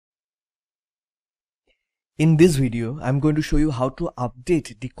In this video, I'm going to show you how to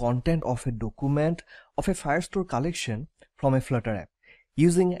update the content of a document of a Firestore collection from a Flutter app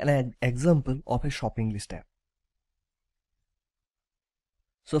using an example of a shopping list app.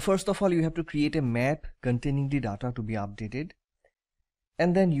 So first of all, you have to create a map containing the data to be updated.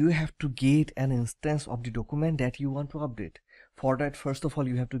 And then you have to get an instance of the document that you want to update. For that, first of all,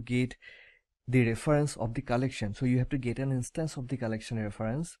 you have to get the reference of the collection. So you have to get an instance of the collection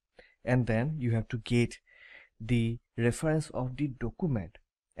reference, and then you have to get the reference of the document,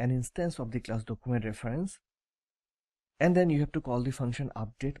 an instance of the class document reference, and then you have to call the function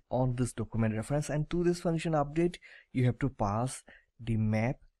update on this document reference, and to this function update you have to pass the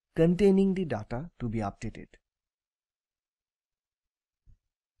map containing the data to be updated.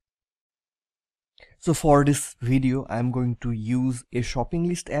 So for this video, I'm going to use a shopping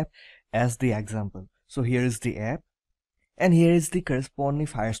list app as the example. So here is the app, and here is the corresponding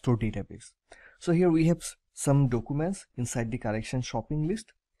Firestore database. So here we have some documents inside the collection shopping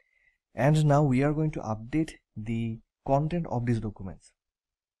list, and now we are going to update the content of these documents.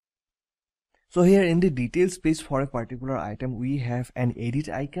 So here in the details page for a particular item, we have an edit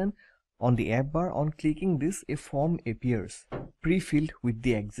icon on the app bar. On clicking this, a form appears pre-filled with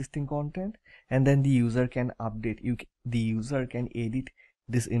the existing content, and then the user can update. The user can edit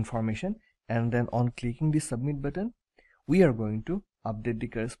this information, and then on clicking the submit button, we are going to update the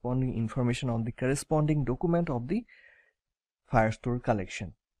corresponding information on the corresponding document of the Firestore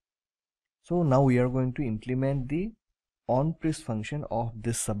collection. So now we are going to implement the onPress function of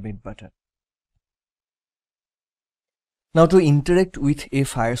this submit button. Now to interact with a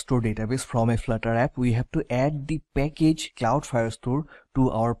Firestore database from a Flutter app, we have to add the package Cloud Firestore to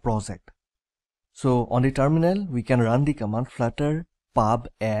our project. So on the terminal, we can run the command flutter pub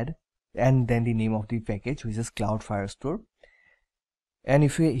add and then the name of the package, which is Cloud Firestore. And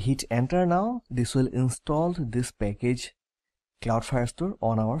if we hit enter now, this will install this package Cloud Firestore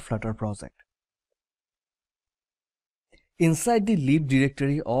on our Flutter project. Inside the lib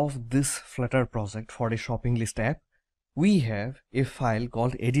directory of this Flutter project for the shopping list app, we have a file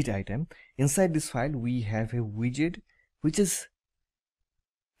called edit item. Inside this file, we have a widget which is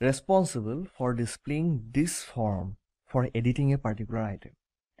responsible for displaying this form for editing a particular item.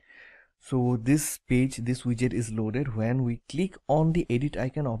 So this widget is loaded when we click on the edit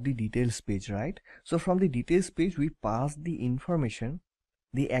icon of the details page, right? So from the details page, we pass the information,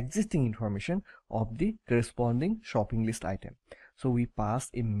 the existing information of the corresponding shopping list item. So we pass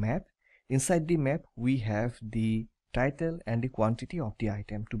a map. Inside the map, we have the title and the quantity of the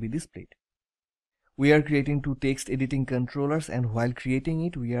item to be displayed. We are creating two text editing controllers, and while creating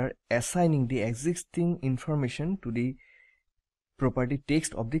it, we are assigning the existing information to the property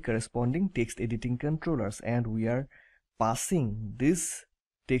text of the corresponding text editing controllers, and we are passing this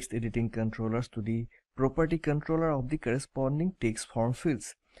text editing controllers to the property controller of the corresponding text form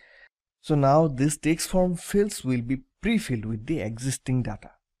fields. So now this text form fields will be pre-filled with the existing data.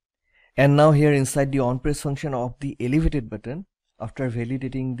 And now here inside the onPress function of the elevated button, after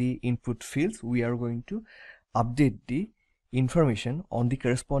validating the input fields, we are going to update the information on the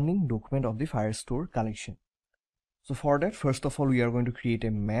corresponding document of the Firestore collection. So for that, first of all, we are going to create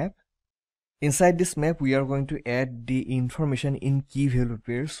a map. Inside this map, we are going to add the information in key value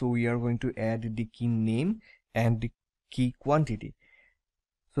pairs. So we are going to add the key name and the key quantity.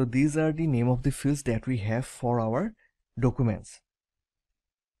 So these are the name of the fields that we have for our documents.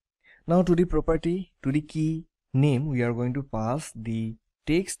 Now to the property, to the key name, we are going to pass the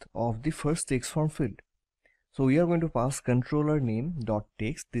text of the first text form field. So we are going to pass controller name dot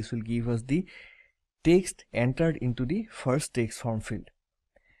text. This will give us the text entered into the first text form field.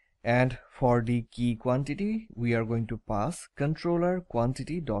 And for the key quantity, we are going to pass controller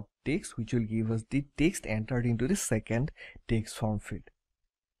quantity dot text, which will give us the text entered into the second text form field.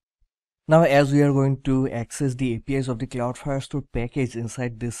 Now, as we are going to access the APIs of the Cloud Firestore package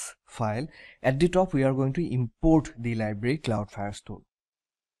inside this file, at the top we are going to import the library Cloud Firestore.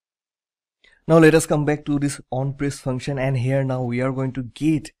 Now let us come back to this onPress function, and here now we are going to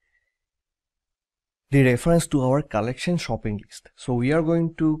get the reference to our collection shopping list. So we are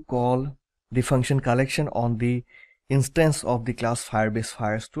going to call the function collection on the instance of the class Firebase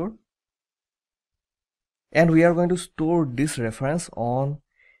Firestore, and we are going to store this reference on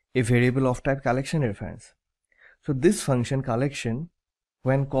a variable of type collection reference. So this function collection,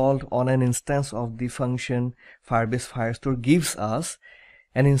 when called on an instance of the function Firebase Firestore, gives us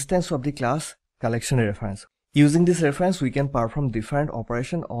an instance of the class collection reference. Using this reference, we can perform different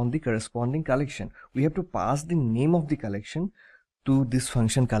operations on the corresponding collection. We have to pass the name of the collection to this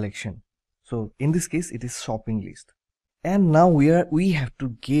function collection. So in this case, it is shopping list. And now we have to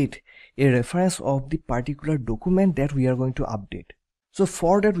get a reference of the particular document that we are going to update. So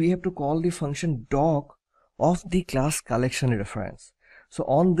for that we have to call the function doc of the class collection reference. So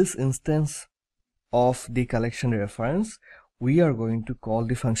on this instance of the collection reference, we are going to call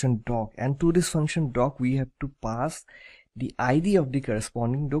the function doc, and to this function doc we have to pass the ID of the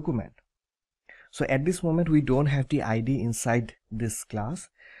corresponding document. So at this moment we don't have the ID inside this class,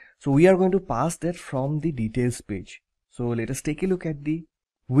 so we are going to pass that from the details page. So let us take a look at the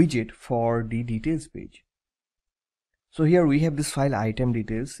widget for the details page. So here we have this file item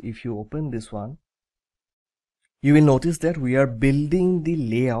details. If you open this one, you will notice that we are building the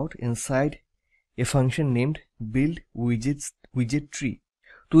layout inside a function named build widget tree.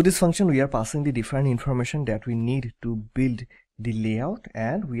 To this function we are passing the different information that we need to build the layout,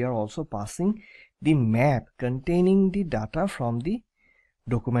 and we are also passing the map containing the data from the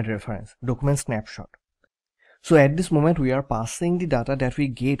document reference, document snapshot. So at this moment we are passing the data that we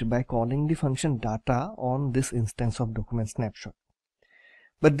get by calling the function data on this instance of document snapshot.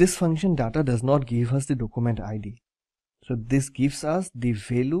 But this function data does not give us the document ID. So this gives us the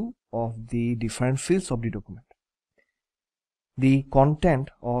value of the different fields of the document, the content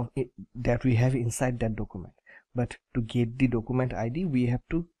of it that we have inside that document. But to get the document ID, we have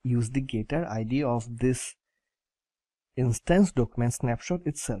to use the getter ID of this instance document snapshot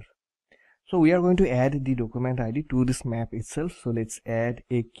itself. So we are going to add the document ID to this map itself. So let's add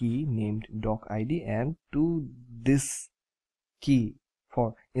a key named doc ID, and to this key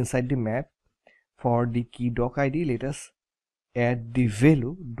for inside the map for the key doc ID, let us add the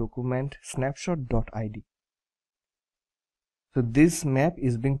value document snapshot.id. So this map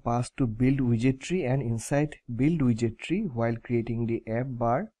is being passed to build widget tree, and inside build widget tree, while creating the app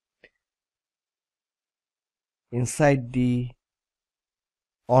bar, inside the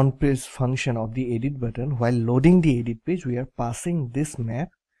on page function of the edit button, while loading the edit page, we are passing this map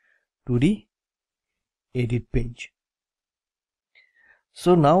to the edit page.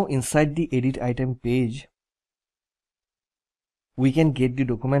 So now inside the edit item page, we can get the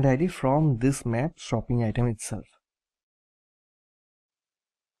document ID from this map shopping item itself.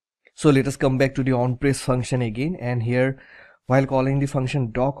 So let us come back to the onPress function again, and here while calling the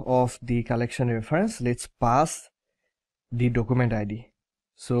function doc of the collection reference, let's pass the document ID.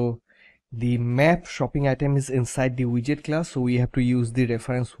 So the map shopping item is inside the widget class, so we have to use the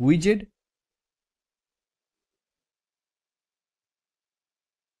reference widget.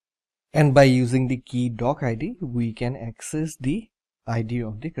 And by using the key doc ID, we can access the ID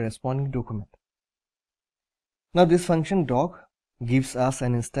of the corresponding document. Now this function doc gives us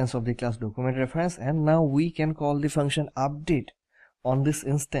an instance of the class document reference, and now we can call the function update on this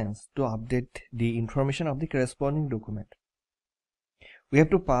instance to update the information of the corresponding document. We have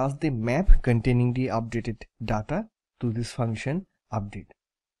to pass the map containing the updated data to this function update.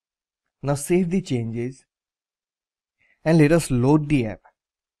 Now save the changes and let us load the app.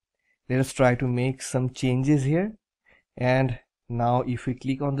 Let us try to make some changes here, and now if we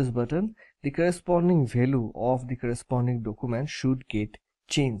click on this button, the corresponding value of the corresponding document should get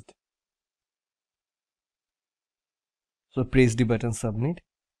changed. So press the button submit,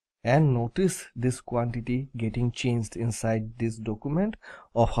 and notice this quantity getting changed inside this document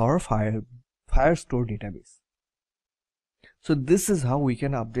of our Firestore database. So this is how we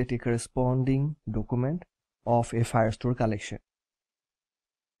can update a corresponding document of a Firestore collection.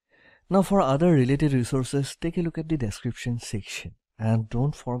 Now for other related resources, take a look at the description section, and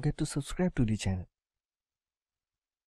don't forget to subscribe to the channel.